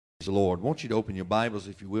Praise the Lord. I want you to open your Bibles,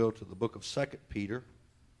 if you will, to the book of 2 Peter.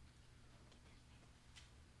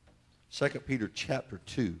 2 Peter chapter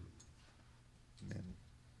 2. Amen.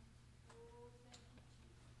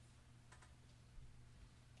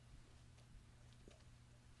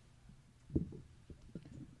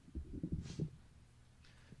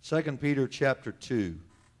 Second Peter chapter 2.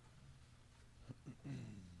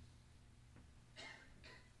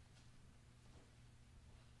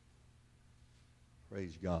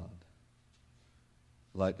 Praise God.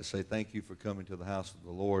 I'd like to say thank you for coming to the house of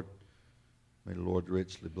the Lord. May the Lord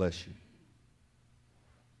richly bless you.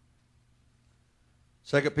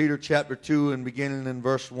 2 Peter chapter 2 and beginning in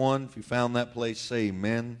verse 1. If you found that place, say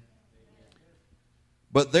amen.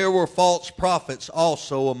 But there were false prophets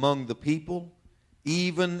also among the people,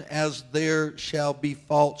 even as there shall be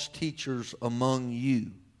false teachers among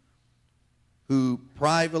you, who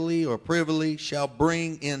privately or privily shall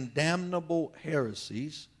bring in damnable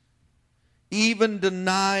heresies, even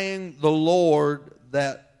denying the Lord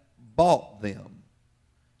that bought them,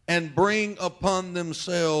 and bring upon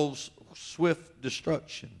themselves swift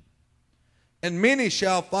destruction. And many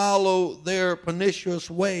shall follow their pernicious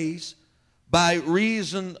ways, by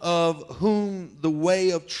reason of whom the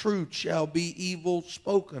way of truth shall be evil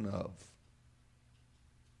spoken of.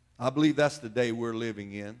 I believe that's the day we're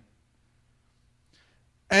living in.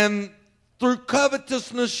 And through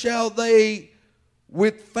covetousness shall they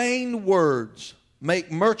with feigned words make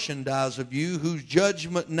merchandise of you, whose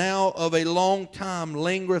judgment now of a long time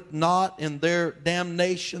lingereth not, and their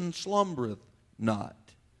damnation slumbereth not.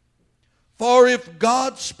 For if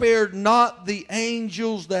God spared not the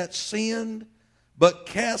angels that sinned, but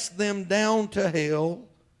cast them down to hell,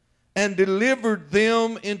 and delivered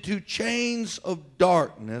them into chains of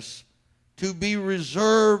darkness, to be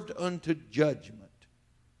reserved unto judgment.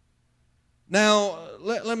 Now,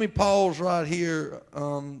 let me pause right here.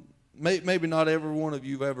 Maybe not every one of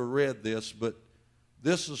you have ever read this, but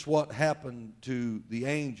this is what happened to the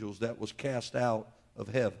angels that was cast out of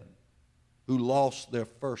heaven, who lost their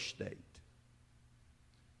first state.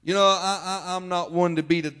 You know, I'm not one to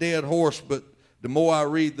beat a dead horse, but the more I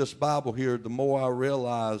read this Bible here, the more I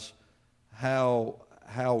realize how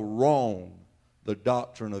wrong the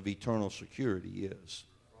doctrine of eternal security is.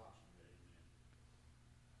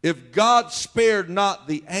 If God spared not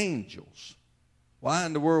the angels, why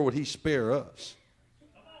in the world would he spare us?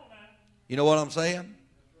 You know what I'm saying?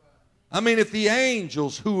 I mean, if the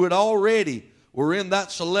angels who had already were in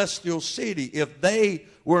that celestial city, if they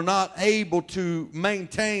were not able to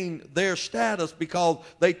maintain their status because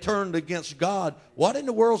they turned against God, what in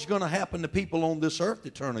the world is going to happen to people on this earth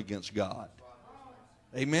that turn against God?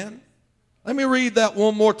 Amen? Let me read that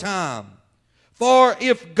one more time. For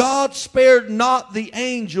if God spared not the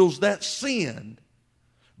angels that sinned,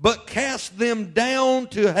 but cast them down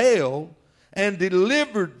to hell, and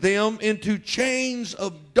delivered them into chains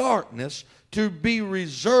of darkness, to be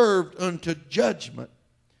reserved unto judgment,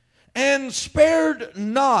 and spared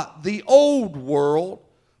not the old world,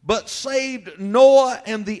 but saved Noah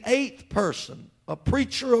and the eighth person, a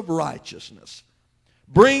preacher of righteousness,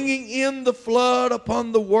 bringing in the flood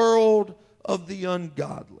upon the world of the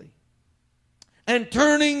ungodly, and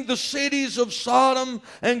turning the cities of Sodom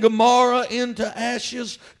and Gomorrah into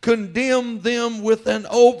ashes, condemned them with an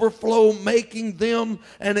overflow, making them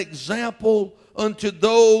an example unto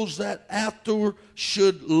those that after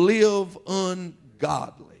should live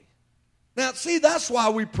ungodly. Now, see, that's why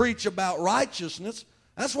we preach about righteousness.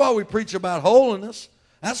 That's why we preach about holiness.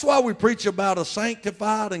 That's why we preach about a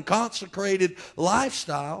sanctified and consecrated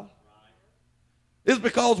lifestyle. Is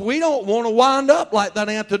because we don't want to wind up like that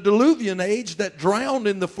antediluvian age that drowned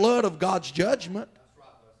in the flood of God's judgment.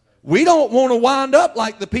 We don't want to wind up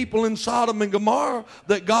like the people in Sodom and Gomorrah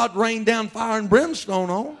that God rained down fire and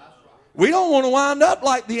brimstone on. We don't want to wind up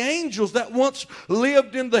like the angels that once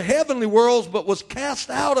lived in the heavenly worlds but was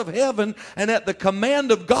cast out of heaven and at the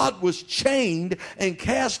command of God was chained and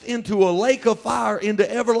cast into a lake of fire into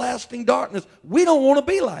everlasting darkness. We don't want to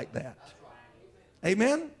be like that.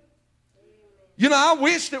 Amen? You know, I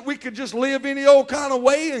wish that we could just live any old kind of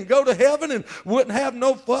way and go to heaven and wouldn't have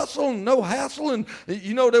no fussle and no hassle, and,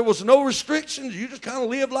 you know, there was no restrictions. You just kind of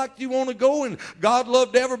live like you want to go, and God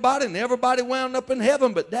loved everybody and everybody wound up in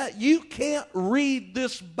heaven. But that you can't read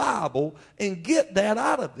this Bible and get that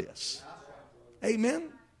out of this. Amen?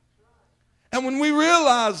 And when we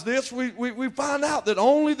realize this, we find out that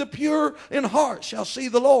only the pure in heart shall see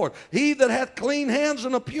the Lord. He that hath clean hands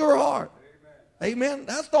and a pure heart. Amen.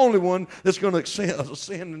 That's the only one that's going to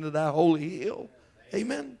ascend into that holy hill.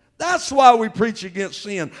 Amen. That's why we preach against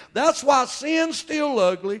sin. That's why sin's still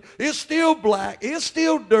ugly. It's still black. It's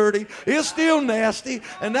still dirty. It's still nasty.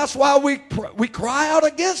 And that's why we cry out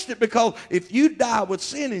against it, because if you die with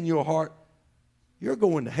sin in your heart, you're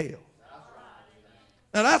going to hell.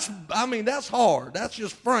 Now that's hard. That's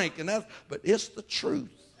just frank, but it's the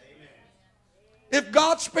truth. If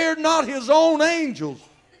God spared not his own angels,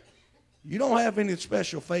 you don't have any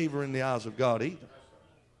special favor in the eyes of God either.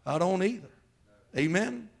 I don't either.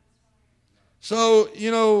 Amen. So,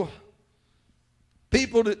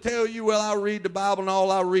 people that tell you, well, I read the Bible and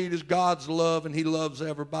all I read is God's love and he loves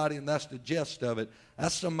everybody and that's the gist of it,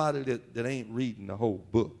 that's somebody that ain't reading the whole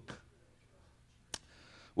book.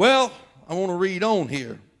 Well, I want to read on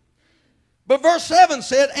here. But verse 7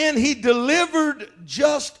 said, and he delivered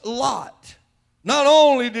just Lot. Not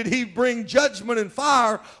only did he bring judgment and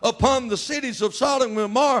fire upon the cities of Sodom and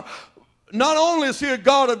Gomorrah, not only is he a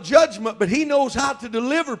God of judgment, but he knows how to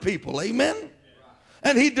deliver people. Amen?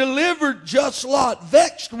 And he delivered just Lot,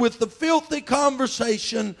 vexed with the filthy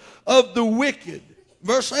conversation of the wicked.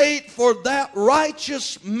 Verse 8, for that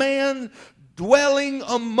righteous man dwelling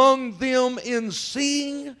among them in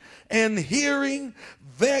seeing and hearing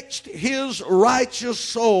vexed his righteous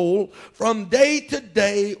soul from day to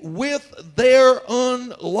day with their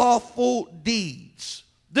unlawful deeds.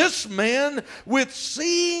 This man, with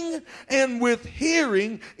seeing and with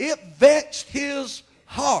hearing, it vexed his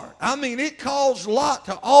heart. It caused Lot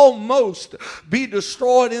to almost be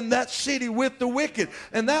destroyed in that city with the wicked.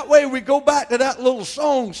 And that way we go back to that little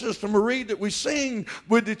song, Sister Marie, that we sing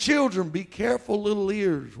with the children. Be careful, little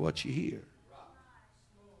ears, what you hear.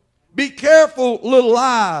 Be careful, little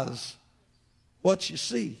eyes, what you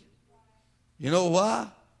see. You know why?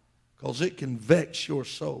 Because it can vex your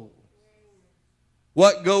soul.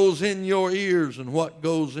 What goes in your ears and what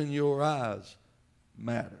goes in your eyes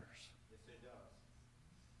matters.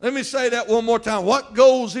 Let me say that one more time. What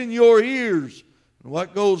goes in your ears and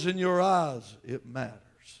what goes in your eyes, it matters.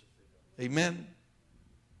 Amen.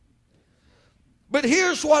 But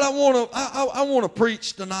here's what I want to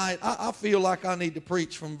preach tonight. I feel like I need to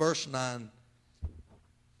preach from verse 9.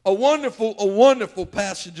 A wonderful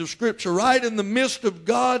passage of Scripture right in the midst of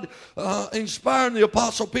God inspiring the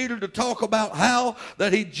Apostle Peter to talk about how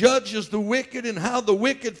that he judges the wicked and how the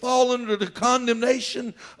wicked fall under the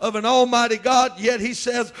condemnation of an almighty God. Yet he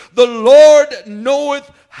says, the Lord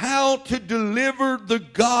knoweth how to deliver the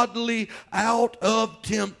godly out of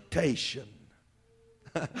temptation.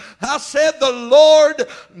 I said the Lord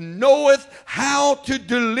knoweth how to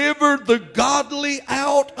deliver the godly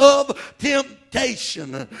out of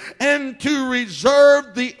temptation and to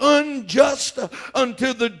reserve the unjust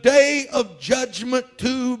unto the day of judgment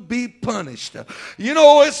to be punished.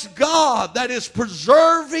 It's God that is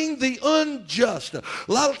preserving the unjust. A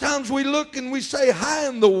lot of times we look and we say, how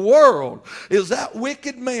in the world is that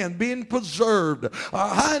wicked man being preserved?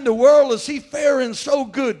 How in the world is he faring so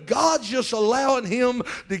good? God's just allowing him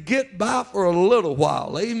to get by for a little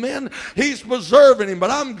while. Amen. He's preserving him, but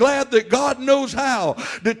I'm glad that God knows how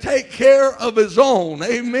to take care of his own.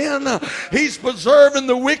 Amen. He's preserving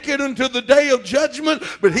the wicked until the day of judgment,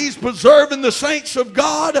 but he's preserving the saints of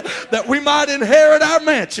God that we might inherit our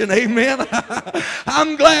mansion. Amen.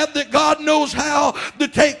 I'm glad that God knows how to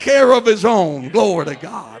take care of his own. Glory to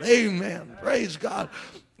God. Amen. Praise God.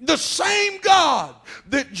 The same God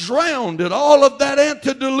that drowned at all of that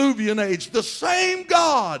antediluvian age, the same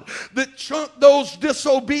God that chunked those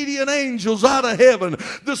disobedient angels out of heaven,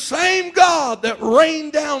 the same God that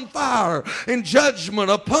rained down fire and judgment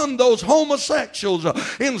upon those homosexuals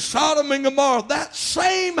in Sodom and Gomorrah, that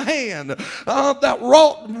same hand that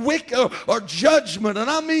wrought wicked or judgment, and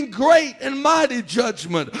I mean great and mighty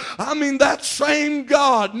judgment, that same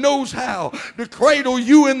God knows how to cradle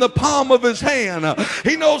you in the palm of his hand.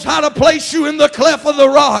 He knows how to place you in the cleft of the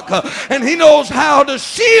rock, and he knows how to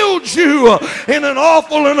shield you in an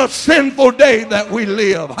awful and a sinful day that we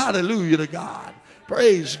live. Hallelujah to God.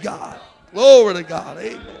 Praise God. Glory to God.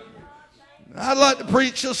 Amen. I'd like to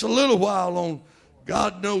preach just a little while on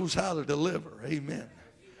God knows how to deliver. Amen.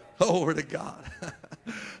 Glory to God.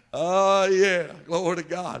 Yeah, glory to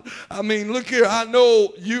God. Look here, I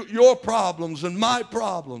know your problems and my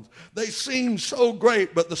problems, they seem so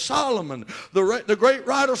great, but the great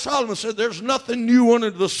writer Solomon said there's nothing new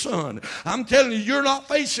under the sun. I'm telling you, you're not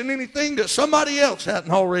facing anything that somebody else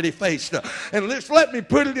hadn't already faced. And let me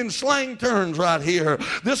put it in slang terms right here.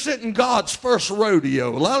 This isn't God's first rodeo.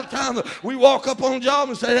 A lot of times we walk up on a job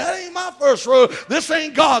and say, that ain't my first rodeo. This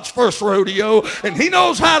ain't God's first rodeo, and he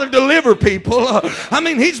knows how to deliver people.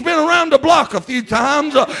 He's been around the block a few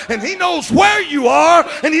times, and he knows where you are,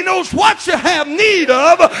 and he knows what you have need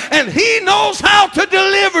of, and he knows how to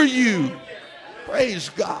deliver you. Praise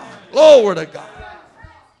God. Glory to God.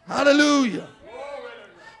 Hallelujah.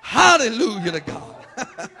 Hallelujah to God.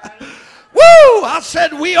 Woo! I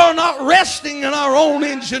said we are not resting in our own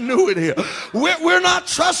ingenuity. We're not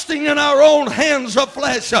trusting in our own hands of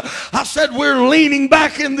flesh. I said we're leaning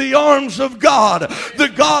back in the arms of God. The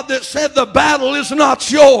God that said the battle is not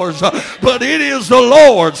yours, but it is the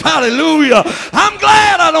Lord's. Hallelujah. I'm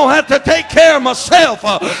glad I don't have to take care of myself,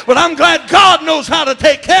 but I'm glad God knows how to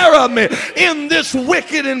take care of me in this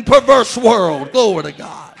wicked and perverse world. Glory to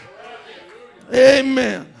God.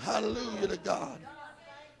 Amen. Hallelujah to God.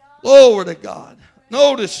 Glory to God.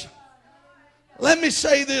 Notice, let me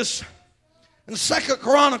say this. In 2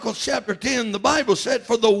 Chronicles chapter 10, the Bible said,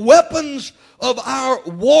 for the weapons of our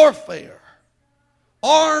warfare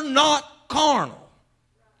are not carnal,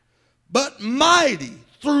 but mighty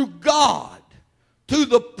through God to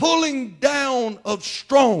the pulling down of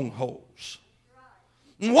strongholds.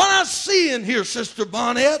 And what I see in here, Sister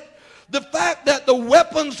Bonnet, the fact that the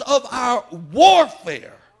weapons of our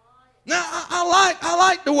warfare. Now, I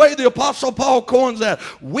like the way the Apostle Paul coins that.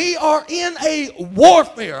 We are in a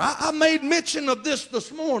warfare. I made mention of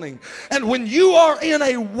this morning. And when you are in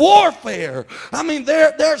a warfare, I mean,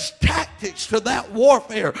 there's tactics to that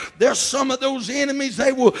warfare. There's some of those enemies,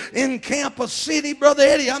 they will encamp a city, Brother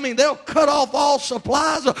Eddie. I mean, they'll cut off all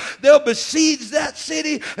supplies. They'll besiege that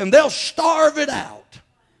city, and they'll starve it out.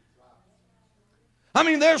 I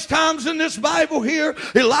mean, there's times in this Bible here,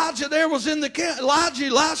 Elijah there was in the camp,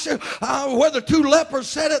 Elisha, where the 2 lepers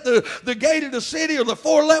sat at the gate of the city, or the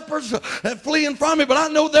 4 lepers fleeing from him. But I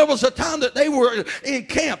know there was a time that they were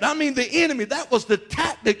encamped. I mean, the enemy, that was the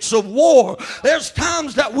tactics of war. There's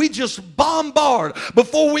times that we just bombard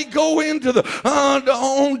before we go into the,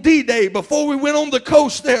 on D-Day, before we went on the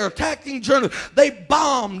coast there, attacking journey. They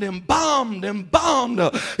bombed and bombed and bombed.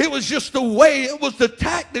 It was just the way, it was the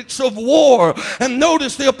tactics of war. And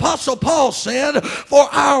notice the Apostle Paul said, for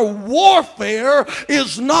our warfare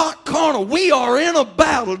is not carnal. We are in a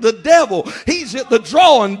battle. The devil, he's at the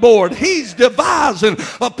drawing board. He's devising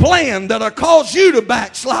a plan that'll cause you to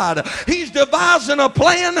backslide. He's devising a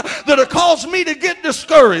plan that'll cause me to get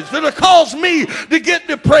discouraged, that'll cause me to get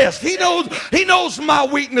depressed. He knows my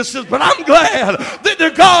weaknesses, but I'm glad that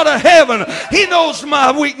the God of heaven, he knows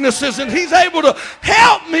my weaknesses, and he's able to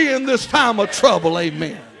help me in this time of trouble.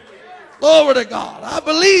 Amen. Glory to God. I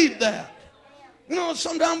believe that. You know,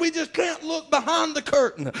 sometimes we just can't look behind the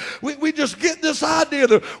curtain. We just get this idea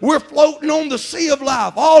that we're floating on the sea of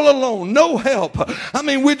life all alone, no help. I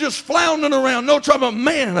mean, we're just floundering around, no trouble.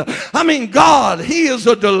 Man, I mean, God, he is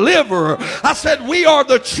a deliverer. I said we are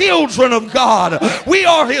the children of God. We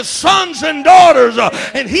are his sons and daughters,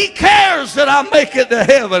 and he cares that I make it to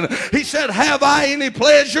heaven. He said, have I any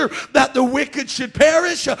pleasure that the wicked should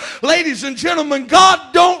perish? Ladies and gentlemen,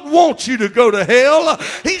 God don't want you to go to hell.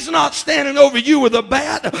 He's not standing over you with a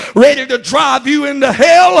bat ready to drive you into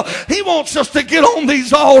hell. He wants us to get on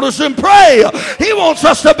these altars and pray. He wants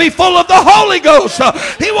us to be full of the Holy Ghost.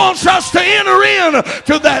 He wants us to enter in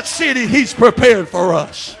to that city he's prepared for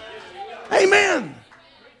us. Amen.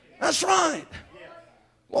 That's right.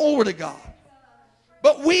 Glory to God.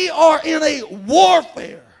 But we are in a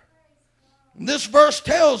warfare. And this verse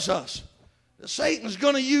tells us that Satan's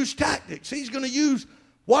going to use tactics. He's going to use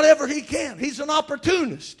whatever he can. He's an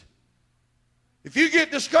opportunist. If you get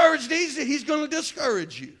discouraged easy, he's going to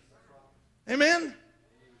discourage you. Amen?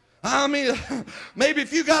 I mean, maybe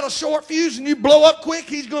if you got a short fuse and you blow up quick,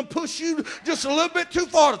 he's going to push you just a little bit too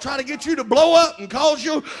far to try to get you to blow up and cause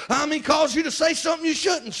you to say something you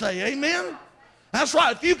shouldn't say. Amen? That's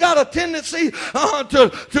right. If you got a tendency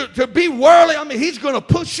to be worldly, I mean, he's going to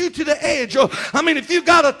push you to the edge. I mean, if you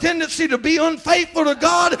got a tendency to be unfaithful to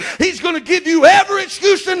God, he's going to give you every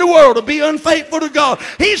excuse in the world to be unfaithful to God.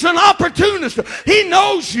 He's an opportunist. He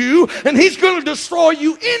knows you, and he's going to destroy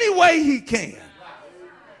you any way he can.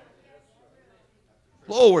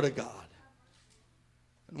 Glory to God.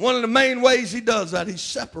 And one of the main ways he does that, he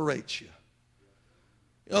separates you.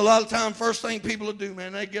 You know, a lot of times, first thing people will do,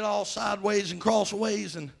 man, they get all sideways and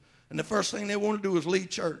crossways, and the first thing they want to do is leave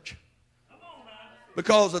church.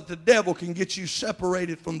 Because the devil can get you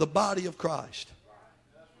separated from the body of Christ.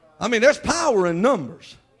 I mean, there's power in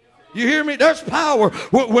numbers. You hear me? There's power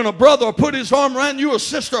when a brother will put his arm around you, a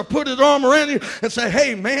sister will put his arm around you and say,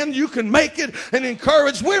 hey, man, you can make it, and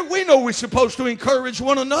encourage. We know we're supposed to encourage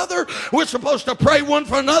one another. We're supposed to pray one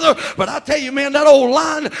for another. But I tell you, man, that old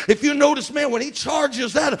lion, if you notice, man, when he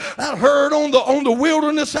charges that herd on the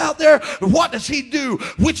wilderness out there, what does he do?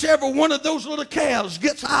 Whichever one of those little calves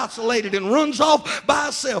gets isolated and runs off by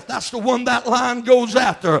itself, that's the one that lion goes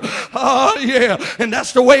after. Oh, yeah. And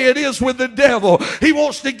that's the way it is with the devil. He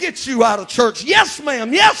wants to get you out of church. Yes,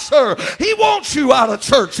 ma'am. Yes, sir. He wants you out of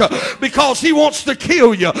church because he wants to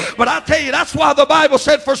kill you. But I tell you, that's why the Bible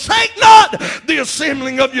said, forsake not the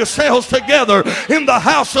assembling of yourselves together in the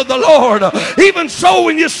house of the Lord. Even so,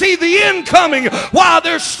 when you see the end coming, why,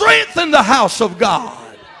 there's strength in the house of God.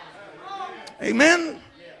 Amen.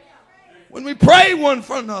 When we pray one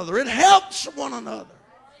for another, it helps one another.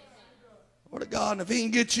 Lord of God, and if he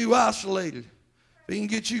can get you isolated, if he can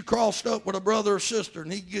get you crossed up with a brother or sister,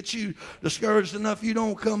 and he can get you discouraged enough you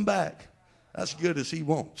don't come back, that's good as he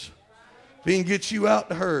wants. If he can get you out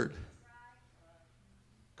the herd,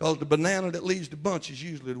 because the banana that leaves the bunch is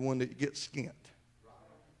usually the one that gets skint.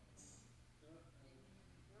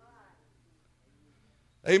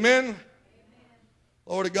 Amen.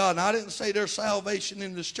 Lord of God, and I didn't say there's salvation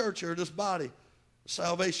in this church or this body.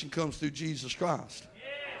 Salvation comes through Jesus Christ.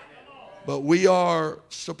 But we are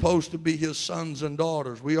supposed to be his sons and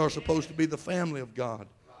daughters. We are supposed to be the family of God.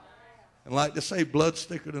 And like to say, blood's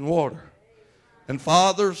thicker than water. And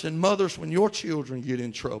fathers and mothers, when your children get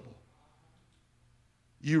in trouble,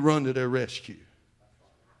 you run to their rescue.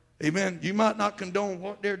 Amen. You might not condone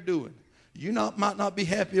what they're doing. You might not be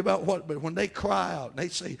happy about what, but when they cry out and they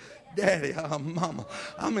say, Daddy, Mama,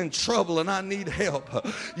 I'm in trouble and I need help.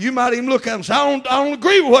 You might even look at them and say, I don't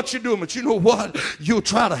agree with what you're doing, but you know what? You'll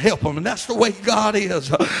try to help them, and that's the way God is.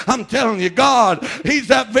 I'm telling you, God, he's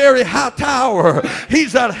that very high tower.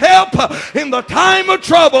 He's that help in the time of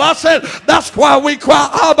trouble. I said, that's why we cry,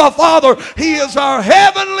 Abba, Father. He is our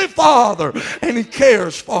heavenly Father, and he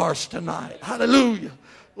cares for us tonight. Hallelujah.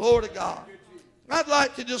 Lord of God. I'd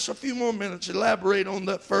like to just a few more minutes elaborate on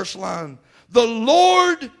that first line. The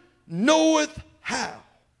Lord knoweth how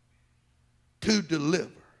to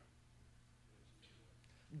deliver.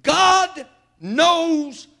 God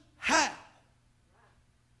knows how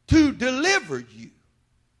to deliver you.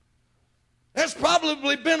 There's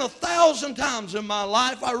probably been 1,000 times in my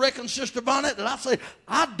life, I reckon, Sister Bonnet, that I say,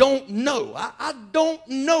 I don't know. I don't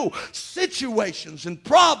know situations and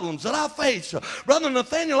problems that I face. Brother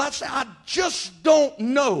Nathaniel, I say, I just don't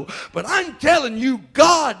know. But I'm telling you,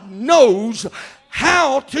 God knows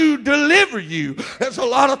how to deliver you. There's a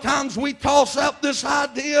lot of times we toss up this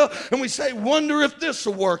idea and we say, wonder if this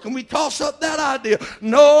will work, and we toss up that idea.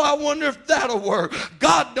 No, I wonder if that'll work.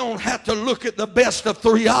 God don't have to look at the best of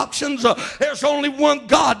three options. There's only one.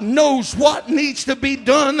 God knows what needs to be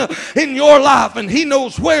done in your life, and he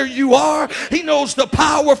knows where you are. He knows the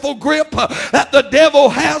powerful grip that the devil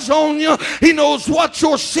has on you. He knows what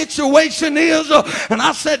your situation is, and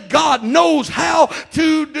I said God knows how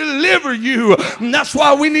to deliver you. And that's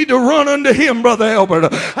why we need to run unto him, Brother Albert.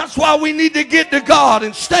 That's why we need to get to God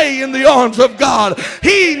and stay in the arms of God.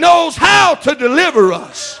 He knows how to deliver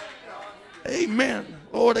us. Amen.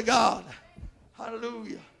 Lord of God.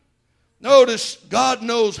 Hallelujah. Notice, God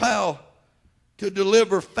knows how to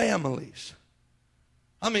deliver families.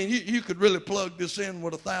 I mean, you could really plug this in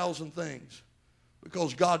with 1,000 things,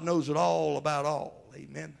 because God knows it all about all.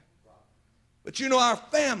 Amen. But you know, our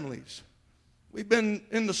families, we've been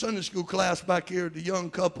in the Sunday school class back here, the young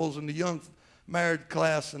couples and the young married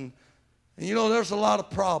class, and you know, there's a lot of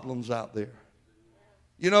problems out there.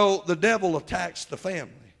 You know, the devil attacks the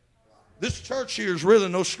family. This church here is really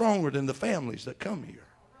no stronger than the families that come here.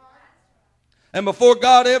 And before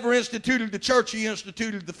God ever instituted the church, he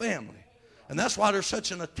instituted the family. And that's why there's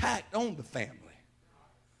such an attack on the family.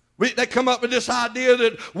 They come up with this idea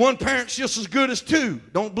that one parent's just as good as two.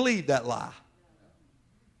 Don't believe that lie.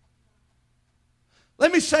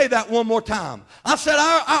 Let me say that one more time. I said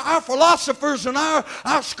our philosophers and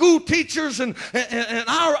our school teachers and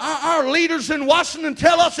our leaders in Washington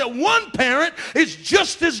tell us that one parent is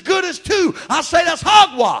just as good as two. I say that's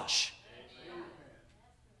hogwash.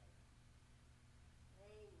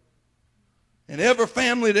 In every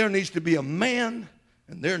family there needs to be a man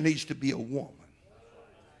and there needs to be a woman.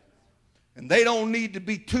 And they don't need to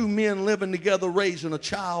be two men living together raising a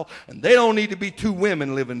child, and they don't need to be two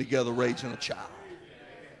women living together raising a child.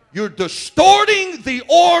 You're distorting the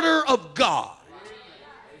order of God.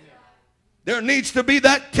 There needs to be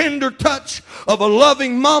that tender touch of a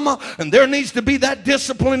loving mama, and there needs to be that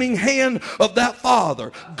disciplining hand of that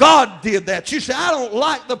father. God did that. You say, I don't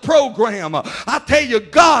like the program. I tell you,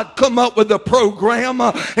 God come up with the program,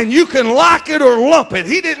 and you can like it or lump it.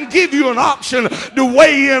 He didn't give you an option to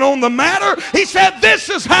weigh in on the matter. He said, this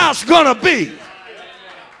is how it's going to be.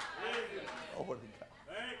 Glory to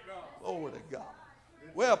God. Glory to God.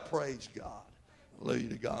 Well, praise God. Hallelujah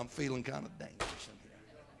to God. I'm feeling kind of dangerous in here.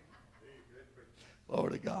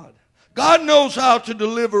 Glory to God. God knows how to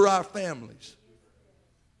deliver our families.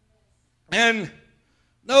 And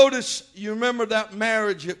notice, you remember that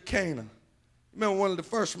marriage at Cana. Remember one of the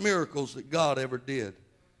first miracles that God ever did.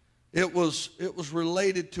 It was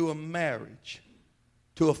related to a marriage,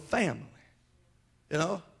 to a family. You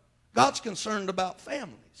know, God's concerned about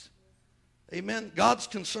families. Amen. God's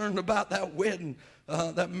concerned about that wedding,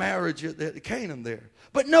 that marriage at Canaan there.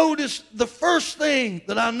 But notice, the first thing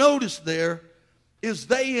that I noticed there is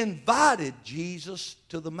they invited Jesus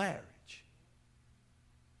to the marriage.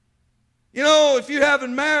 You know, if you're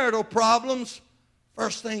having marital problems,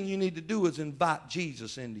 first thing you need to do is invite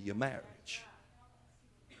Jesus into your marriage.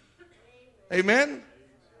 Amen?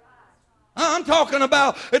 I'm talking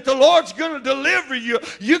about if the Lord's going to deliver you,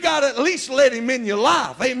 you got to at least let him in your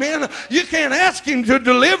life. Amen? You can't ask him to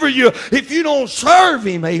deliver you if you don't serve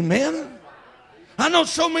him. Amen? I know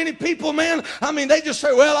so many people, man, I mean, they just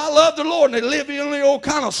say, well, I love the Lord, and they live in the old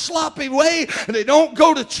kind of sloppy way, and they don't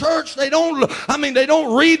go to church, they don't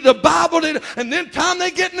read the Bible, and then time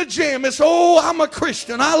they get in the gym, it's, oh, I'm a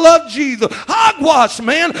Christian, I love Jesus. Hogwash,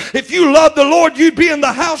 man. If you love the Lord, you'd be in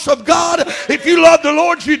the house of God. If you love the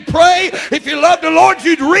Lord, you'd pray. If you love the Lord,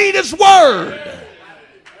 you'd read his word.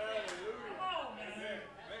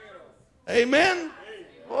 Amen?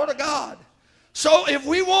 Lord of God. So if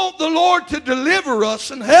we want the Lord to deliver us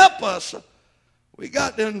and help us, we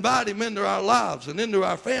got to invite him into our lives and into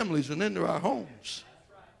our families and into our homes.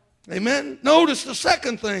 Amen. Notice the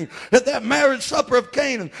second thing, at that marriage supper of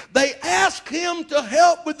Canaan, they asked him to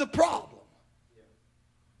help with the problem.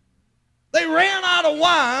 They ran out of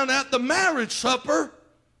wine at the marriage supper,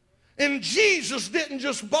 and Jesus didn't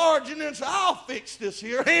just barge in and say, I'll fix this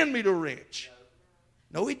here, hand me the wrench.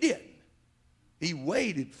 No, he didn't. He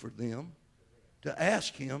waited for them to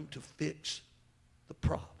ask him to fix the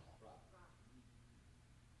problem.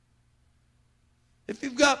 If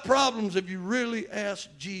you've got problems, have you really asked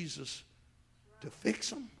Jesus to fix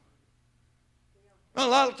them? A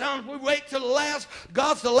lot of times we wait till the last.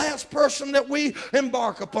 God's the last person that we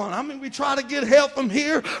embark upon. I mean, we try to get help from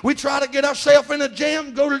here. We try to get ourselves in a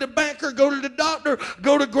jam, go to the banker, go to the doctor,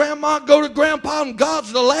 go to grandma, go to grandpa, and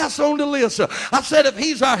God's the last on the list. I said if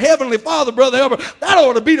he's our heavenly Father, Brother Albert, that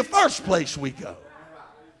ought to be the first place we go.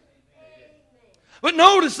 But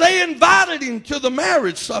notice they invited him to the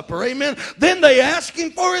marriage supper. Amen. Then they asked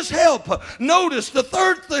him for his help. Notice the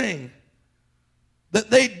third thing that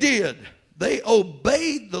they did. They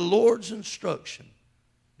obeyed the Lord's instruction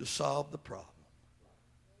to solve the problem.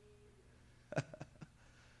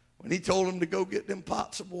 When he told them to go get them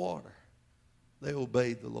pots of water, they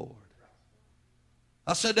obeyed the Lord.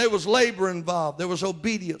 I said there was labor involved. There was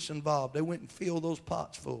obedience involved. They went and filled those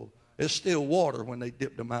pots full. There's still water when they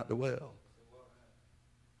dipped them out the well.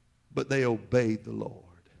 But they obeyed the Lord.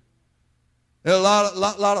 There are a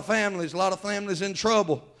lot of families in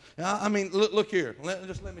trouble. I mean, look here. Let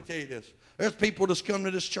me tell you this. There's people that's come to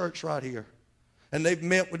this church right here, and they've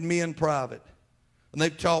met with me in private, and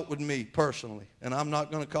they've talked with me personally, and I'm not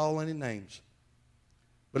going to call any names.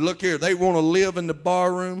 But look here, they want to live in the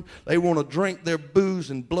bar room. They want to drink their booze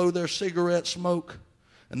and blow their cigarette smoke,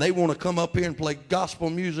 and they want to come up here and play gospel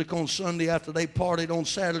music on Sunday after they partied on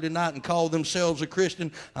Saturday night and call themselves a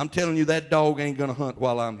Christian. I'm telling you, that dog ain't going to hunt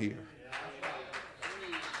while I'm here.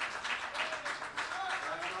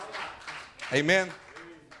 Amen.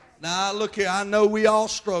 Now, look here, I know we all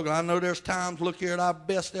struggle. I know there's times, look here, at our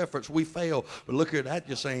best efforts, we fail. But look here, that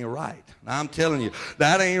just ain't right. Now, I'm telling you,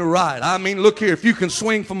 that ain't right. I mean, look here, if you can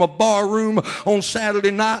swing from a bar room on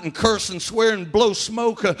Saturday night and curse and swear and blow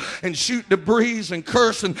smoke and shoot debris and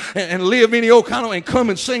curse and live any old kind of, and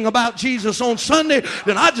come and sing about Jesus on Sunday,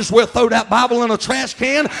 then I just will throw that Bible in a trash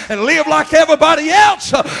can and live like everybody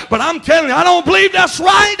else. But I'm telling you, I don't believe that's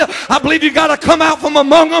right. I believe you got to come out from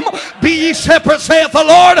among them. Be ye separate, saith the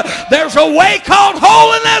Lord. There's a way called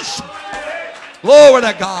holiness. Glory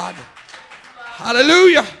to God.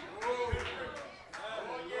 Hallelujah.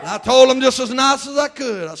 And I told them just as nice as I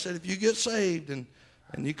could. I said, if you get saved and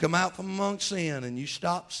you come out from among sin and you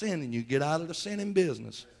stop sinning, you get out of the sinning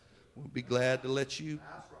business, we'll be glad to let you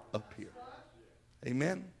up here.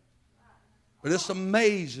 Amen. But it's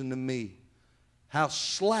amazing to me how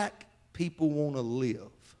slack people people want to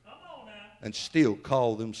live and still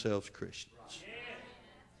call themselves Christians.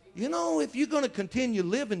 You know, if you're going to continue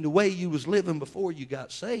living the way you was living before you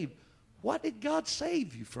got saved, what did God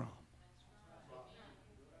save you from?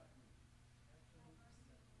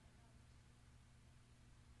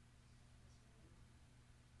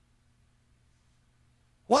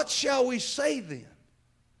 What shall we say then?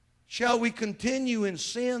 Shall we continue in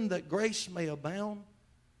sin that grace may abound?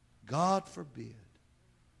 God forbid.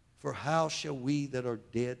 For how shall we that are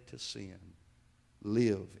dead to sin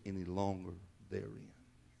live any longer therein?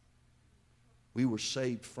 We were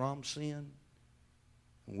saved from sin,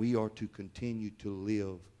 and we are to continue to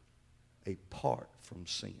live apart from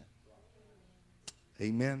sin.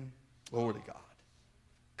 Amen. Glory to God.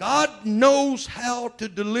 God knows how to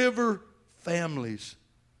deliver families.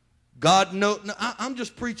 God knows. I'm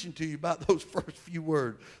just preaching to you about those first few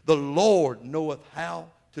words. The Lord knoweth how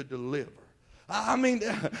to deliver. I mean,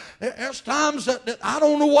 there's times that I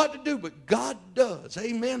don't know what to do, but God does.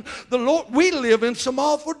 Amen. The Lord, we live in some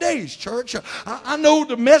awful days, church. I know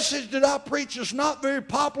the message that I preach is not very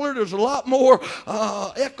popular. There's a lot more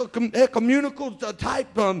ecumenical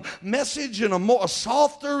type message and a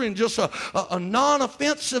softer and just a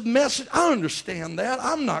non-offensive message. I understand that.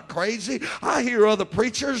 I'm not crazy. I hear other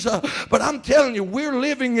preachers, but I'm telling you, we're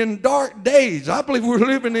living in dark days. I believe we're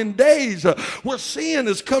living in days where sin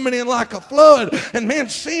is coming in like a flood. And man,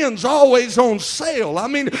 sin's always on sale. I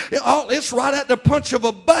mean, it's right at the punch of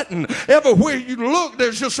a button. Everywhere you look,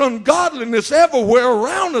 there's just ungodliness everywhere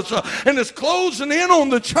around us. And it's closing in on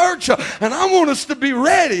the church. And I want us to be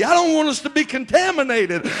ready. I don't want us to be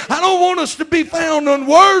contaminated. I don't want us to be found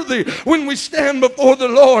unworthy when we stand before the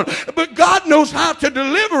Lord. But God knows how to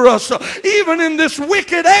deliver us. Even in this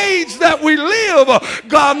wicked age that we live,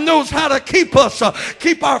 God knows how to keep us,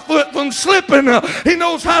 keep our foot from slipping. He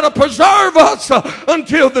knows how to preserve us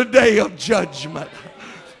until the day of judgment.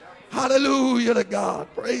 Hallelujah to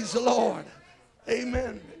God. Praise the Lord.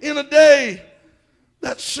 Amen. In a day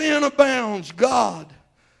that sin abounds, God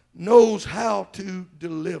knows how to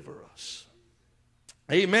deliver us.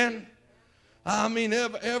 Amen. I mean,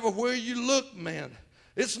 everywhere you look, man,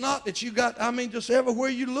 it's not that you got, I mean, just everywhere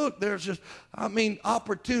you look, there's just, I mean,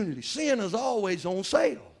 opportunity. Sin is always on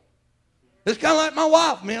sale. It's kind of like my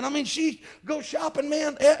wife, man. I mean, she goes shopping,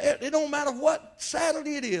 man. It don't matter what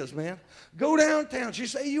Saturday it is, man. Go downtown. She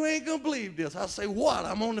say, you ain't going to believe this. I say, what?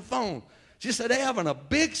 I'm on the phone. She said, they're having a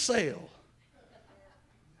big sale.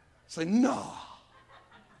 I say, no.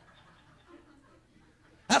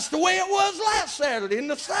 That's the way it was last Saturday and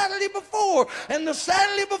the Saturday before. And the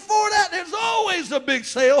Saturday before that, there's always a big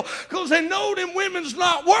sale because they know them women's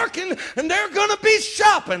not working and they're going to be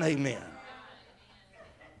shopping. Amen.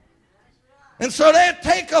 And so they'd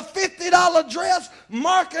take a $50 dress,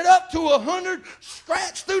 mark it up to $100,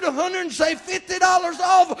 scratch through the $100 and say $50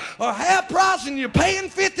 off or half price, and you're paying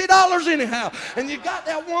 $50 anyhow. And you got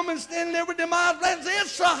that woman standing there with them eyes and says,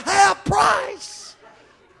 it's a half price.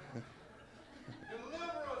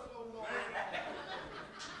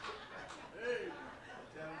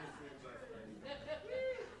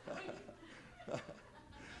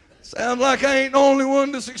 Sounds like I ain't the only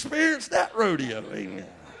one that's experienced that rodeo. Amen.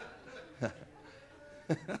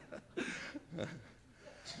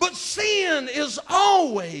 But sin is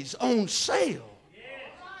always on sale.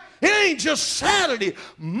 It ain't just Saturday,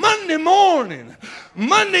 Monday morning,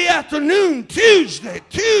 Monday afternoon,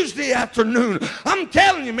 Tuesday afternoon. I'm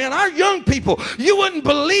telling you, man, our young people, you wouldn't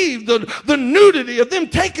believe the nudity of them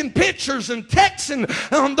taking pictures and texting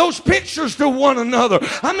those pictures to one another.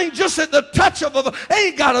 I mean, just at the touch of they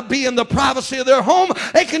ain't got to be in the privacy of their home.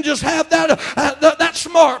 They can just have that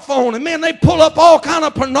smartphone, and man, they pull up all kind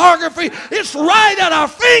of pornography. It's right at our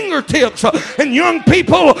fingertips. And young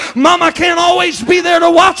people, mama can't always be there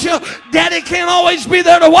to watch you. Daddy can't always be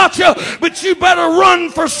there to watch you, but you better run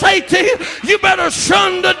for safety. You better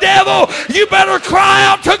shun the devil. You better cry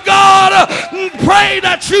out to God and pray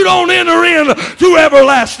that you don't enter into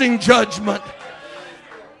everlasting judgment.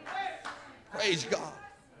 Praise God.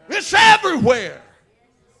 It's everywhere.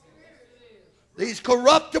 These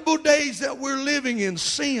corruptible days that we're living in,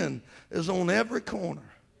 sin is on every corner.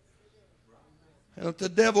 And if the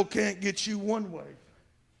devil can't get you one way,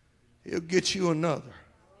 he'll get you another.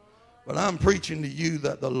 But I'm preaching to you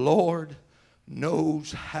that the Lord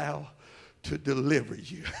knows how to deliver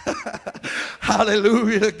you.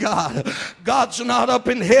 Hallelujah to God. God's not up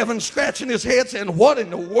in heaven scratching his head saying, what in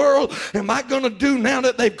the world am I going to do now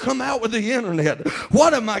that they've come out with the internet?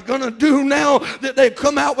 What am I going to do now that they've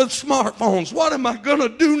come out with smartphones? What am I going to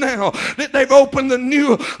do now that they've opened the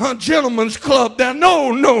new gentleman's club down?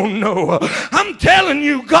 No, no, no. I'm telling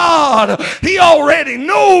you, God, he already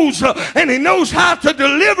knows, and he knows how to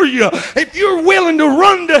deliver you. If you're willing to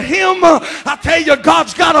run to him, I tell you,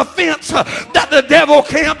 God's got a fence that the devil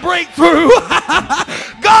can't break through.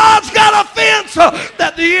 God's got a fence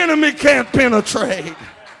that the enemy can't penetrate.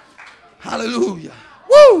 Hallelujah.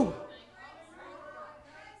 Woo!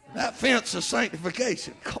 That fence is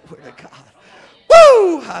sanctification. Glory to God.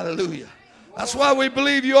 Woo! Hallelujah. That's why we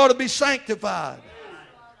believe you ought to be sanctified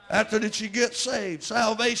after that you get saved.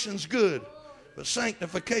 Salvation's good, but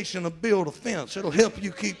sanctification will build a fence. It'll help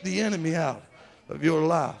you keep the enemy out of your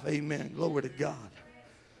life. Amen. Glory to God.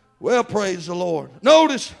 Well, praise the Lord.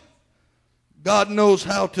 Notice, God knows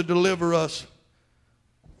how to deliver us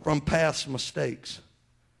from past mistakes.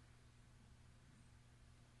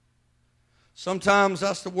 Sometimes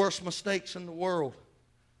that's the worst mistakes in the world.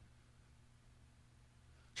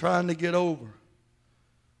 Trying to get over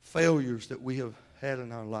failures that we have had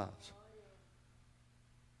in our lives.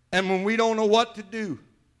 And when we don't know what to do,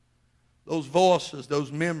 those voices,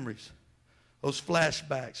 those memories, those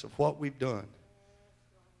flashbacks of what we've done,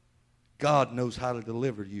 God knows how to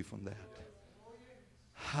deliver you from that.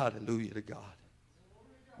 Hallelujah to God.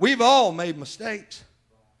 We've all made mistakes.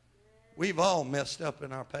 We've all messed up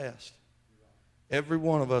in our past. Every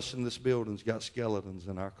one of us in this building's got skeletons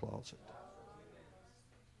in our closet.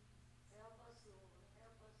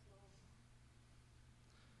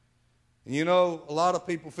 And you know, a lot of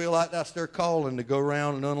people feel like that's their calling, to go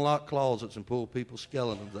around and unlock closets and pull people's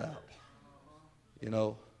skeletons out. You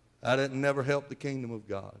know, that didn't never help the kingdom of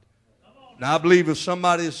God. Now, I believe if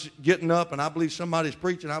somebody's getting up and I believe somebody's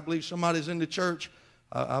preaching, I believe somebody's in the church,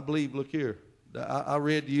 I believe, look here, I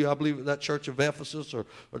read to you, I believe that church of Ephesus or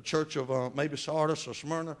church of maybe Sardis or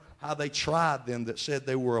Smyrna, how they tried them that said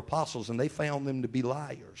they were apostles and they found them to be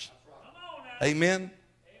liars. Amen?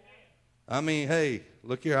 I mean, hey,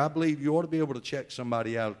 look here, I believe you ought to be able to check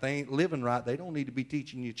somebody out. If they ain't living right, they don't need to be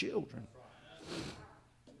teaching your children.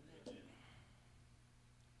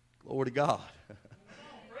 Glory to God.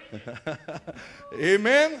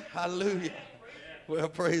 Amen. Hallelujah. Well,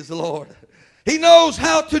 praise the Lord. He knows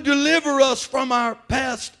how to deliver us from our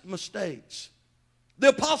past mistakes. The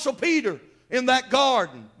Apostle Peter in that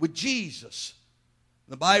garden with Jesus.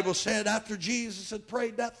 The Bible said after Jesus had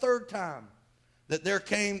prayed that third time that there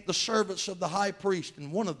came the servants of the high priest,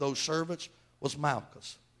 and one of those servants was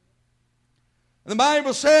Malchus. And the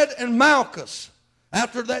Bible said, and Malchus,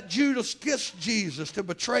 after that Judas kissed Jesus to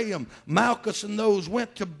betray him, Malchus and those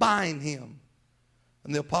went to bind him.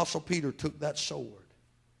 And the Apostle Peter took that sword.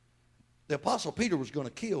 The Apostle Peter was going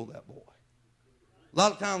to kill that boy. A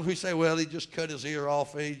lot of times we say, well, he just cut his ear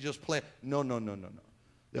off, he just played. No, no, no, no, no.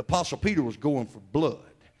 The Apostle Peter was going for blood.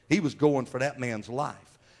 He was going for that man's life.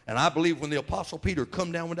 And I believe when the Apostle Peter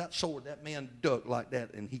come down with that sword, that man ducked like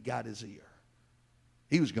that and he got his ear.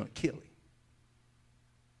 He was going to kill him.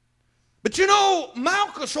 But you know,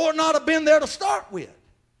 Malchus ought not have been there to start with.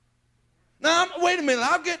 Now, wait a minute.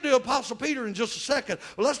 I'll get to Apostle Peter in just a second.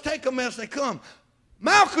 Well, let's take them as they come.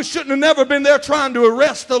 Malchus shouldn't have never been there trying to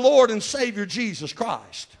arrest the Lord and Savior Jesus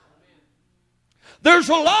Christ. There's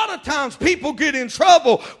a lot of times people get in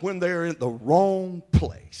trouble when they're in the wrong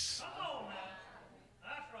place.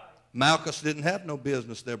 Malchus didn't have no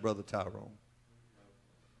business there, Brother Tyrone.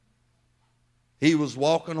 He was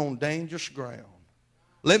walking on dangerous ground.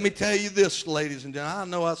 Let me tell you this, ladies and gentlemen. I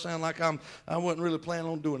know I sound like I wasn't really planning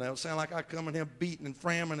on doing that. It sound like I come in here beating and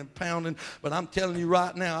framming and pounding. But I'm telling you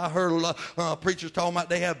right now, I heard a lot preachers talking about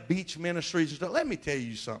they have beach ministries and stuff. Let me tell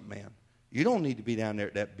you something, man. You don't need to be down there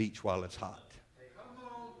at that beach while it's hot.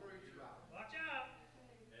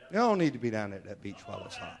 You don't need to be down there at that beach while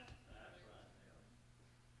it's hot.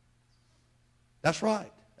 That's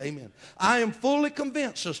right. Amen. I am fully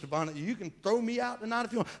convinced, Sister Bonnet, you can throw me out tonight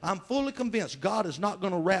if you want. I'm fully convinced God is not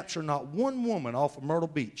going to rapture not one woman off of Myrtle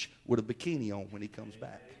Beach with a bikini on when he comes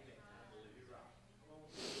back.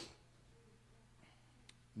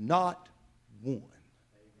 Not one.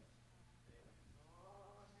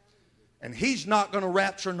 And he's not going to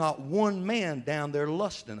rapture not one man down there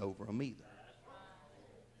lusting over them either.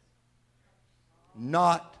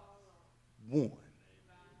 Not one.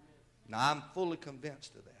 Now, I'm fully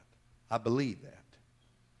convinced of that. I believe that.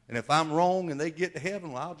 And if I'm wrong and they get to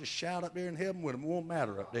heaven, well, I'll just shout up there in heaven with them. It won't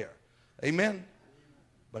matter up there. Amen?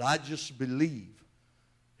 But I just believe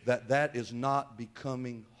that that is not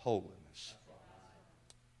becoming holiness.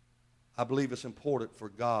 I believe it's important for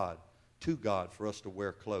God, for us to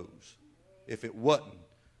wear clothes. If it wasn't,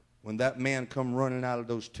 when that man come running out of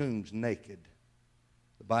those tombs naked,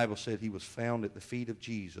 the Bible said he was found at the feet of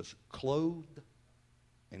Jesus, clothed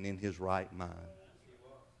and in his right mind.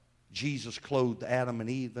 Jesus clothed Adam and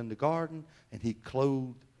Eve in the garden, and he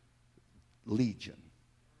clothed Legion.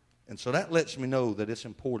 And so that lets me know that it's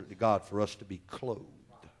important to God for us to be clothed.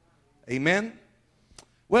 Amen?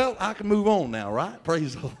 Well, I can move on now, right?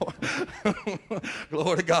 Praise the Lord.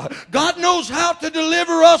 Glory to God. God knows how to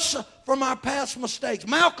deliver us from our past mistakes.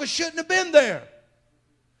 Malchus shouldn't have been there.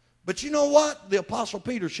 But you know what? The Apostle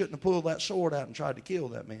Peter shouldn't have pulled that sword out and tried to kill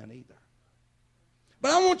that man either.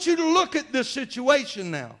 But I want you to look at this situation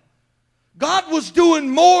now. God was doing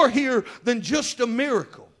more here than just a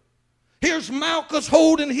miracle. Here's Malchus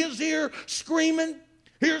holding his ear, screaming.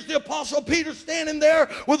 Here's the Apostle Peter standing there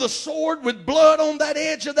with a sword with blood on that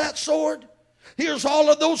edge of that sword. Here's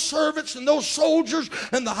all of those servants and those soldiers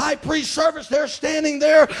and the high priest servants. They're standing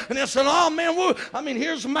there and they're saying, oh man,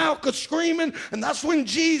 here's Malchus screaming. And that's when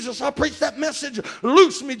Jesus, I preached that message,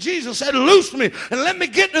 loose me. Jesus said, loose me and let me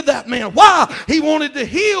get to that man. Why? He wanted to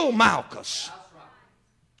heal Malchus.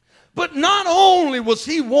 But not only was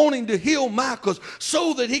he wanting to heal Malchus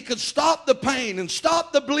so that he could stop the pain and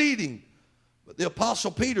stop the bleeding, but the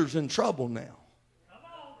Apostle Peter's in trouble now.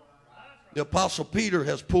 The Apostle Peter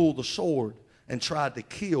has pulled the sword and tried to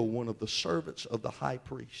kill one of the servants of the high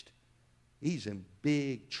priest. He's in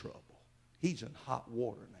big trouble. He's in hot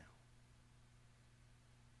water now.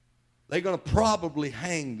 They're going to probably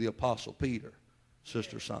hang the Apostle Peter,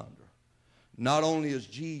 Sister Sandra. Not only is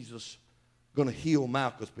Jesus going to heal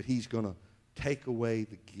Malchus, but he's going to take away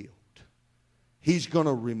the guilt. He's going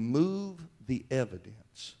to remove the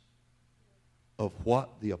evidence of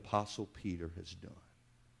what the Apostle Peter has done.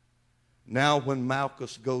 Now when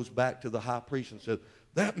Malchus goes back to the high priest and says,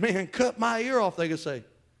 that man cut my ear off, they can say,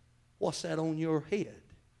 what's that on your head?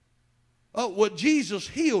 Oh, well, Jesus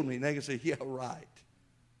healed me. And they can say, yeah, right.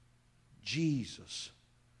 Jesus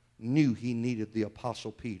knew he needed the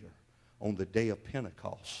Apostle Peter on the day of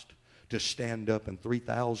Pentecost to stand up and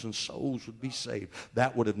 3,000 souls would be saved.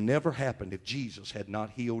 That would have never happened if Jesus had not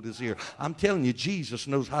healed his ear. I'm telling you, Jesus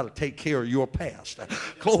knows how to take care of your past.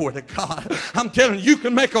 Glory to God. I'm telling you, you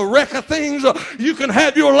can make a wreck of things. You can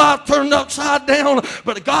have your life turned upside down,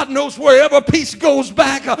 but God knows wherever peace goes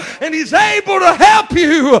back, and he's able to help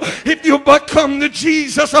you if you but come to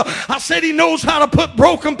Jesus. I said he knows how to put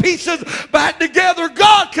broken pieces back together.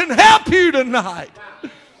 God can help you tonight.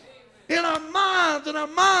 In our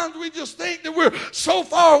minds, we just think that we're so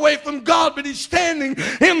far away from God, but he's standing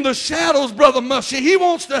in the shadows, Brother Mushy. He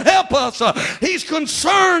wants to help us. He's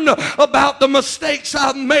concerned about the mistakes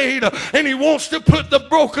I've made, and he wants to put the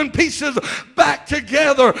broken pieces back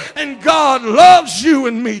together. And God loves you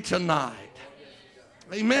and me tonight.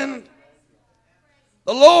 Amen.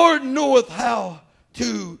 The Lord knoweth how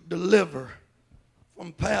to deliver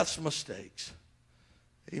from past mistakes.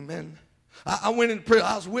 Amen. I went in prison.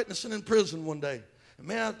 I was witnessing in prison one day. And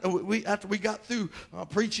man, after we got through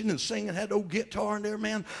preaching and singing, had the old guitar in there,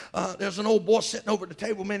 man. There's an old boy sitting over at the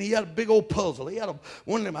table, man. He had a big old puzzle. He had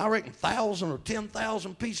one of them, I reckon, 1,000 or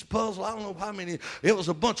 10,000 piece puzzle. I don't know how many. It was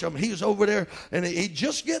a bunch of them. He was over there, and he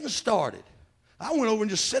just getting started. I went over and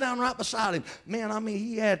just sat down right beside him. Man, I mean,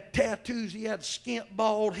 he had tattoos. He had a skint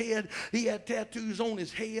bald head. He had tattoos on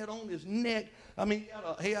his head, on his neck. I mean,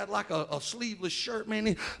 he had like a sleeveless shirt,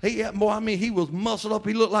 man. He had, boy, I mean, he was muscled up.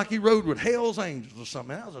 He looked like he rode with Hell's Angels or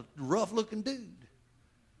something. That was a rough-looking dude.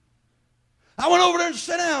 I went over there and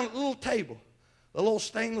sat down at a little table, a little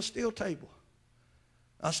stainless steel table.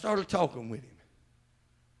 I started talking with him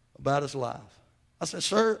about his life. I said,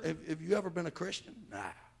 sir, have you ever been a Christian? Nah.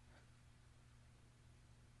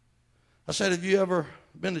 I said, have you ever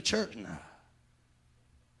been to church? Nah.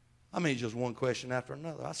 I mean, just one question after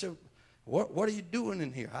another. I said, what are you doing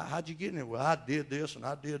in here? How'd you get in here? Well, I did this and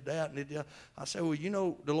I did that and did that. I said, well, you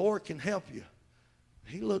know, the Lord can help you.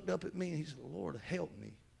 He looked up at me and he said, Lord, help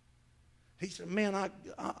me. He said, man,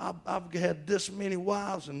 I've had this many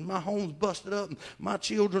wives and my home's busted up and my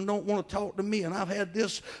children don't want to talk to me and I've had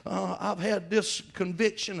this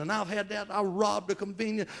conviction and I've had that. I robbed a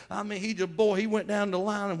convenience. I mean, he went down the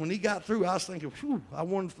line, and when he got through, I was thinking, whew, I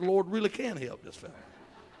wonder if the Lord really can help this fellow.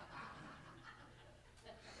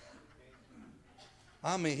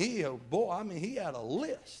 I mean, he had a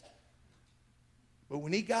list. But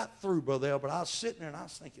when he got through, Brother Albert, I was sitting there and I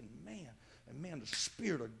was thinking, man, the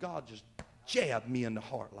Spirit of God just jabbed me in the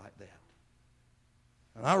heart like that.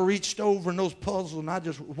 And I reached over in those puzzles and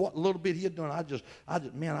what little bit he had done, I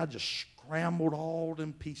just scrambled all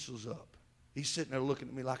them pieces up. He's sitting there looking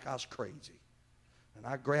at me like I was crazy. And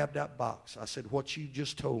I grabbed that box. I said, what you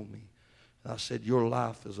just told me. And I said, your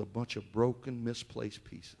life is a bunch of broken, misplaced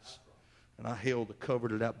pieces. And I held the cover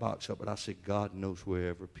to that box up, and I said, God knows where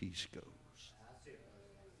every piece goes.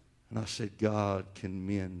 And I said, God can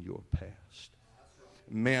mend your past.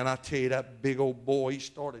 Man, I tell you, that big old boy, he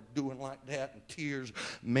started doing like that in tears.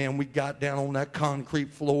 Man, we got down on that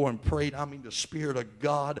concrete floor and prayed. I mean, the Spirit of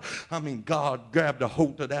God, God grabbed a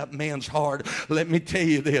hold of that man's heart. Let me tell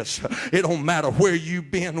you this. It don't matter where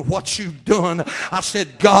you've been, what you've done. I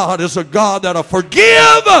said, God is a God that'll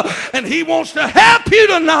forgive, and He wants to help you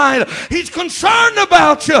tonight. He's concerned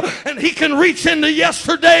about you, and He can reach into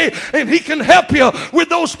yesterday, and He can help you with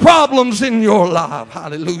those problems in your life.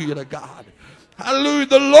 Hallelujah to God. Hallelujah.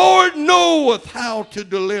 The Lord knoweth how to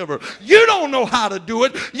deliver. You don't know how to do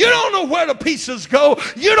it. You don't know where the pieces go.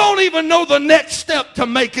 You don't even know the next step to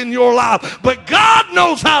make in your life. But God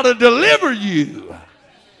knows how to deliver you.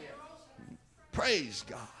 Praise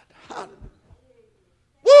God. Hallelujah.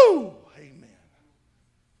 Woo! Amen.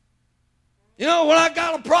 You know, when I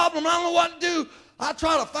got a problem, I don't know what to do, I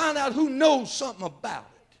try to find out who knows something about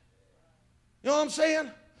it. You know what I'm saying?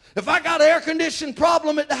 If I got an air conditioning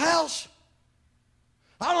problem at the house,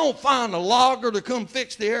 I don't find a logger to come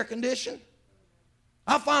fix the air condition.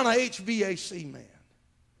 I find a HVAC man.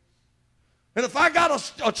 And if I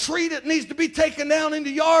got a tree that needs to be taken down in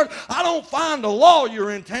the yard, I don't find a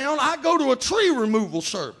lawyer in town. I go to a tree removal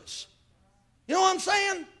service. You know what I'm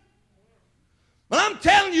saying? But I'm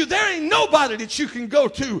telling you, there ain't nobody that you can go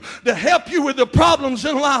to help you with the problems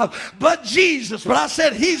in life but Jesus. But I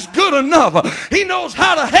said, He's good enough. He knows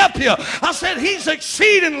how to help you. I said, He's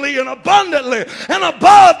exceedingly and abundantly and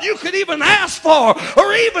above you could even ask for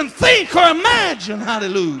or even think or imagine.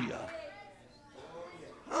 Hallelujah.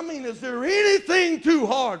 I mean, is there anything too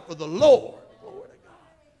hard for the Lord? Glory to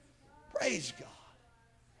God. Praise God.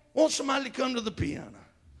 Want somebody to come to the piano.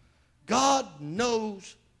 God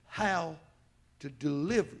knows how to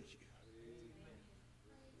deliver you.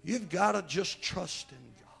 You've got to just trust in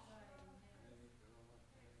God.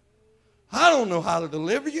 I don't know how to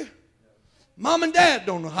deliver you. Mom and Dad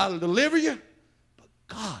don't know how to deliver you, but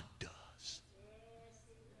God does.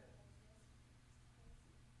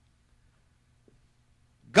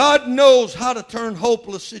 God knows how to turn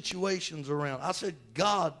hopeless situations around. I said,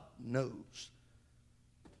 God knows.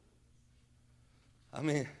 I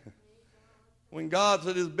mean, when God's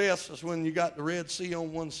at His best, is when you got the Red Sea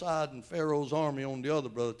on one side and Pharaoh's army on the other,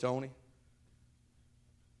 Brother Tony.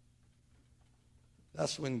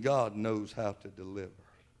 That's when God knows how to deliver.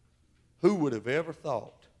 Who would have ever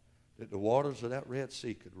thought that the waters of that Red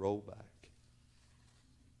Sea could roll back?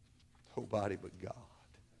 Nobody but God.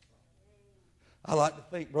 I like to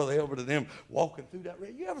think, Brother Elbert, of them walking through that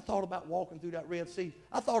Red Sea. You ever thought about walking through that Red Sea?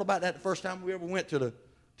 I thought about that the first time we ever went to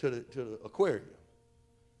the aquarium.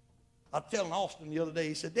 I was telling Austin the other day,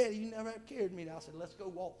 he said, Daddy, you never have carried me. I said, let's go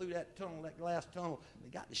walk through that tunnel, that glass tunnel. They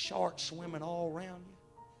got the sharks swimming all around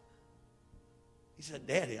you. He said,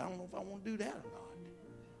 Daddy, I don't know if I want to do that or not.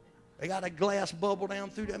 They got a glass bubble down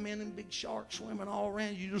through that, man, them big sharks swimming all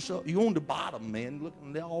around you. You on the bottom, man,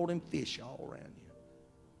 looking at all them fish all around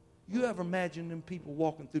you. You ever imagine them people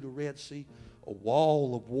walking through the Red Sea, a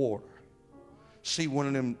wall of water, see one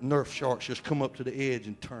of them Nerf sharks just come up to the edge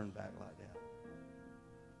and turn back like that?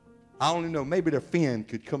 I only know, maybe their fin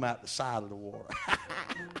could come out the side of the water.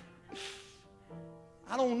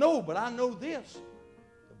 I don't know, but I know this.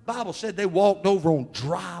 The Bible said they walked over on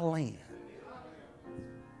dry land.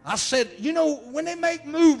 I said, you know, when they make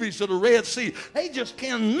movies of the Red Sea, they just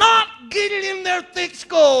cannot get it in their thick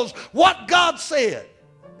skulls what God said.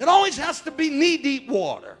 It always has to be knee-deep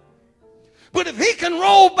water. But if He can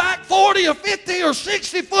roll back 40 or 50 or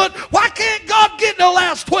 60 foot, why can't God get in the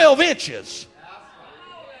last 12 inches?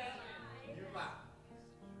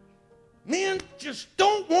 Men just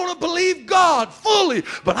don't want to believe God fully.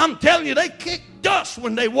 But I'm telling you, they kick dust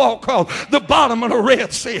when they walk off the bottom of the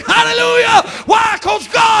Red Sea. Hallelujah. Why? Because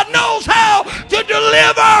God knows how to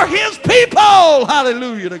deliver His people.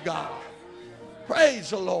 Hallelujah to God.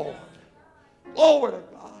 Praise the Lord. Glory to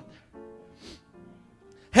God.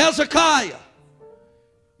 Hezekiah.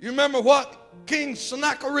 You remember what King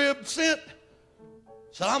Sennacherib sent?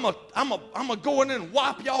 Said, I'm a go in there and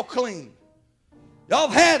wipe y'all clean. Y'all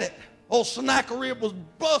had it. Old Sennacherib was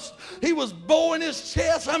he was bowing his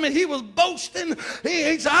chest. I mean, he was boasting.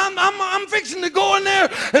 He said, I'm fixing to go in there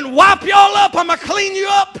and wipe y'all up. I'm going to clean you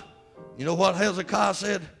up. You know what Hezekiah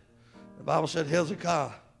said? The Bible said Hezekiah,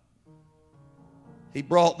 he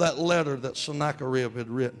brought that letter that Sennacherib had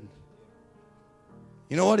written.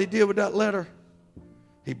 You know what he did with that letter?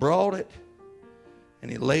 He brought it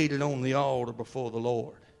and he laid it on the altar before the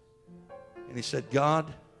Lord. And he said,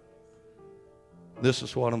 God, this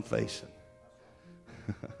is what I'm facing.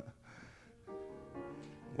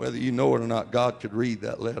 Whether you know it or not, God could read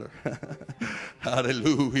that letter.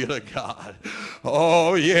 Hallelujah to God.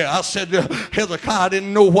 Oh, yeah. I said Hezekiah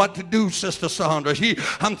didn't know what to do, Sister Sandra.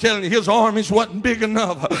 I'm telling you, his armies wasn't big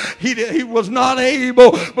enough. He was not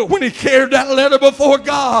able. But when he carried that letter before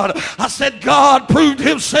God, I said, God proved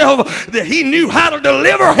himself that he knew how to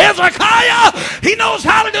deliver Hezekiah. He knows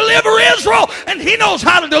how to deliver Israel. And he knows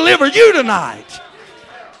how to deliver you tonight.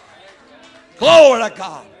 Glory to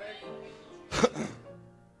God.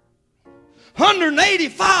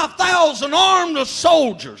 185,000 armed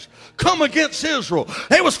soldiers come against Israel.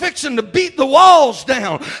 They was fixing to beat the walls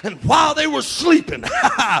down. And while they were sleeping,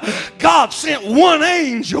 God sent one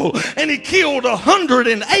angel and he killed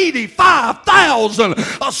 185,000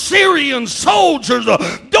 Assyrian soldiers.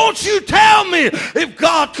 Don't you tell me if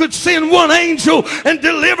God could send one angel and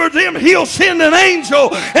deliver them, he'll send an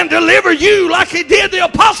angel and deliver you like he did the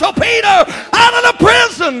Apostle Peter out of the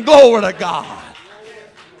prison. Glory to God.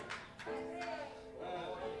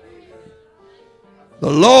 The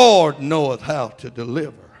Lord knoweth how to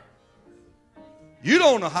deliver. You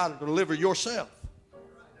don't know how to deliver yourself.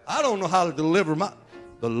 I don't know how to deliver my.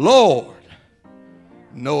 The Lord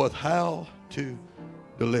knoweth how to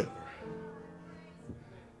deliver.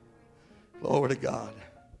 Glory to God.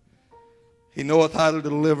 He knoweth how to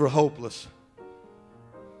deliver hopeless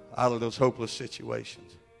out of those hopeless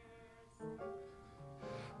situations.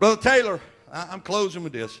 Brother Taylor, I'm closing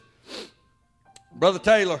with this. Brother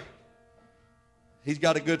Taylor, he's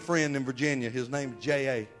got a good friend in Virginia. His name is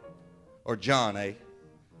J.A. or John A.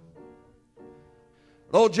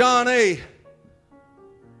 But old John A.,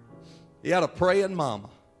 he had a praying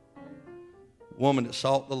mama, woman that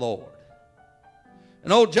sought the Lord.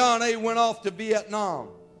 And old John A. went off to Vietnam,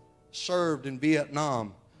 served in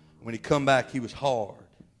Vietnam. When he come back, he was hard.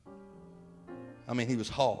 I mean, he was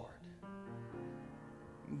hard.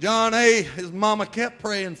 John A., his mama kept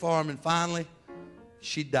praying for him, and finally,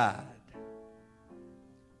 she died.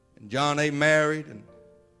 And John A. married, and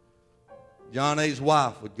John A.'s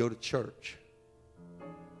wife would go to church.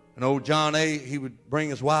 And old John A., he would bring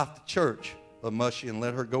his wife to church, a mushy, and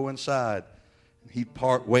let her go inside. And he'd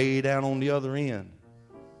park way down on the other end,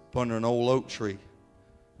 under an old oak tree.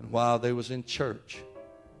 And while they was in church,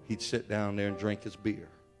 he'd sit down there and drink his beer.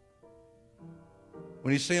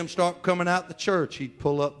 When you see him start coming out the church, he'd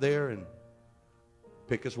pull up there and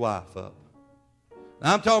pick his wife up.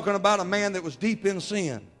 Now, I'm talking about a man that was deep in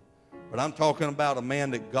sin. But I'm talking about a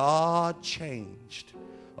man that God changed.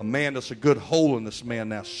 A man that's a good holiness man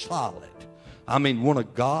now, solid. I mean, one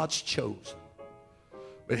of God's chosen.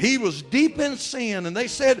 But he was deep in sin. And they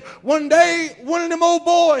said, one day, one of them old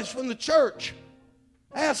boys from the church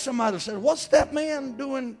asked somebody, said, what's that man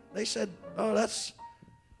doing? They said, oh, that's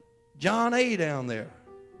John A. down there.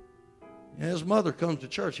 And his mother comes to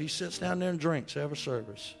church. He sits down there and drinks every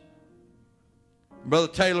service. Brother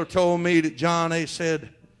Taylor told me that John A. said,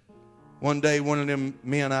 one day, one of them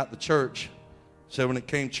men out the church said when it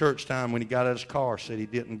came church time, when he got out of his car, said he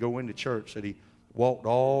didn't go into church, said he walked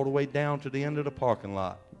all the way down to the end of the parking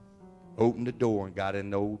lot, opened the door, and got in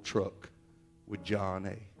the old truck with John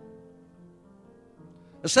A.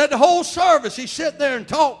 It said the whole service, he sat there and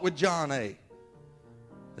talked with John A.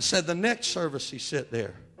 It said the next service, he sat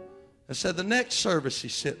there. It said the next service, he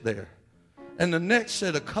sat there. And the next,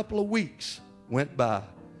 said a couple of weeks went by.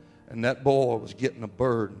 And that boy was getting a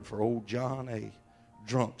burden for old John A.,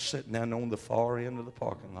 drunk, sitting down on the far end of the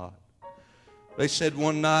parking lot. They said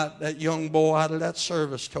one night, that young boy out of that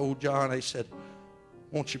service told John A., said,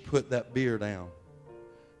 won't you put that beer down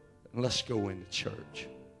and let's go into church.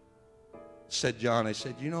 Said John A.,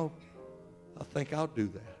 said, you know, I think I'll do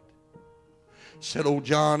that. Said old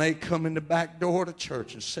John A. come in the back door to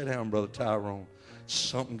church and sit down, Brother Tyrone.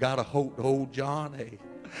 Something got a hold of old John A.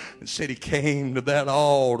 And said he came to that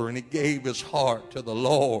altar and he gave his heart to the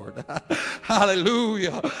Lord.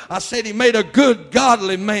 Hallelujah. I said he made a good,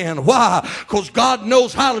 godly man. Why? Because God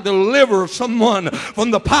knows how to deliver someone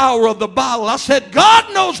from the power of the bottle. I said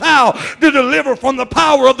God knows how to deliver from the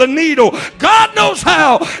power of the needle. God knows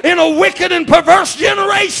how in a wicked and perverse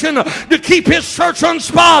generation to keep his church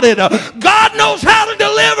unspotted. God knows how to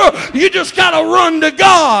deliver. You just got to run to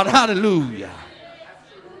God. Hallelujah.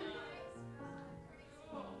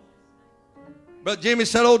 But Jimmy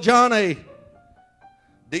said, old John A.,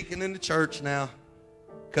 deacon in the church now,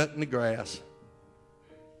 cutting the grass.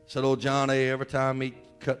 Said old John A., every time he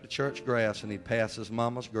cut the church grass and he'd pass his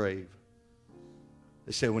mama's grave,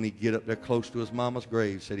 they said when he'd get up there close to his mama's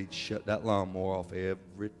grave, said he'd shut that lawnmower off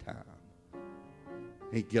every time.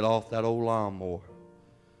 He'd get off that old lawnmower.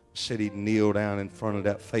 Said he'd kneel down in front of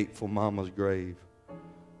that faithful mama's grave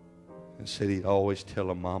and said he'd always tell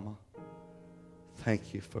her, Mama,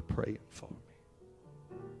 thank you for praying for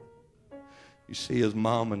me. You see, his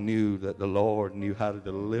mama knew that the Lord knew how to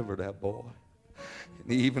deliver that boy.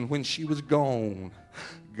 And even when she was gone,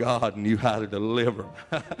 God knew how to deliver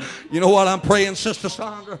him. You know what I'm praying, Sister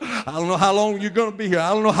Sandra? I don't know how long you're going to be here. I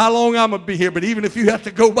don't know how long I'm going to be here. But even if you have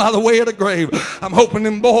to go by the way of the grave, I'm hoping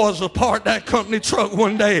them boys will park that company truck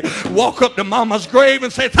one day, walk up to Mama's grave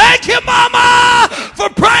and say, thank you, Mama, for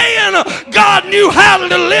praying. God knew how to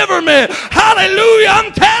deliver me. Hallelujah.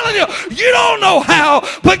 I'm telling you, you don't know how,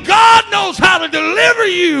 but God knows how to deliver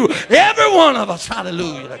you. Every one of us.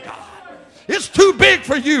 Hallelujah to God. It's too big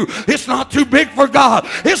for you. It's not too big for God.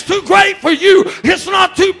 It's too great for you. It's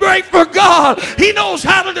not too great for God. He knows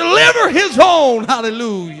how to deliver his own.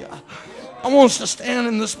 Hallelujah. I want us to stand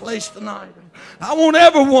in this place tonight. I want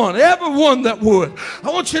everyone that would. I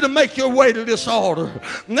want you to make your way to this altar.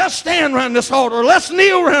 And let's stand around this altar. Let's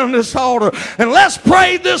kneel around this altar. And let's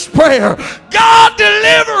pray this prayer. God,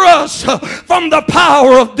 deliver us from the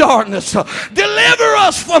power of darkness. Deliver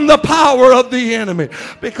us from the power of the enemy.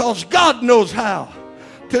 Because God knows how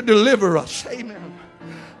to deliver us. Amen.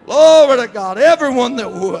 Glory to God. Everyone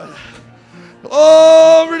that would.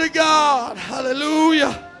 Glory to God.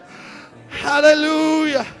 Hallelujah.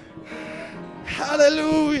 Hallelujah.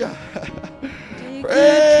 Hallelujah.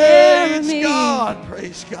 Praise God.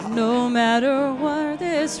 Praise God. No matter where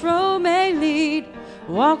this road may lead,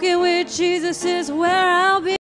 walking with Jesus is where I'll be.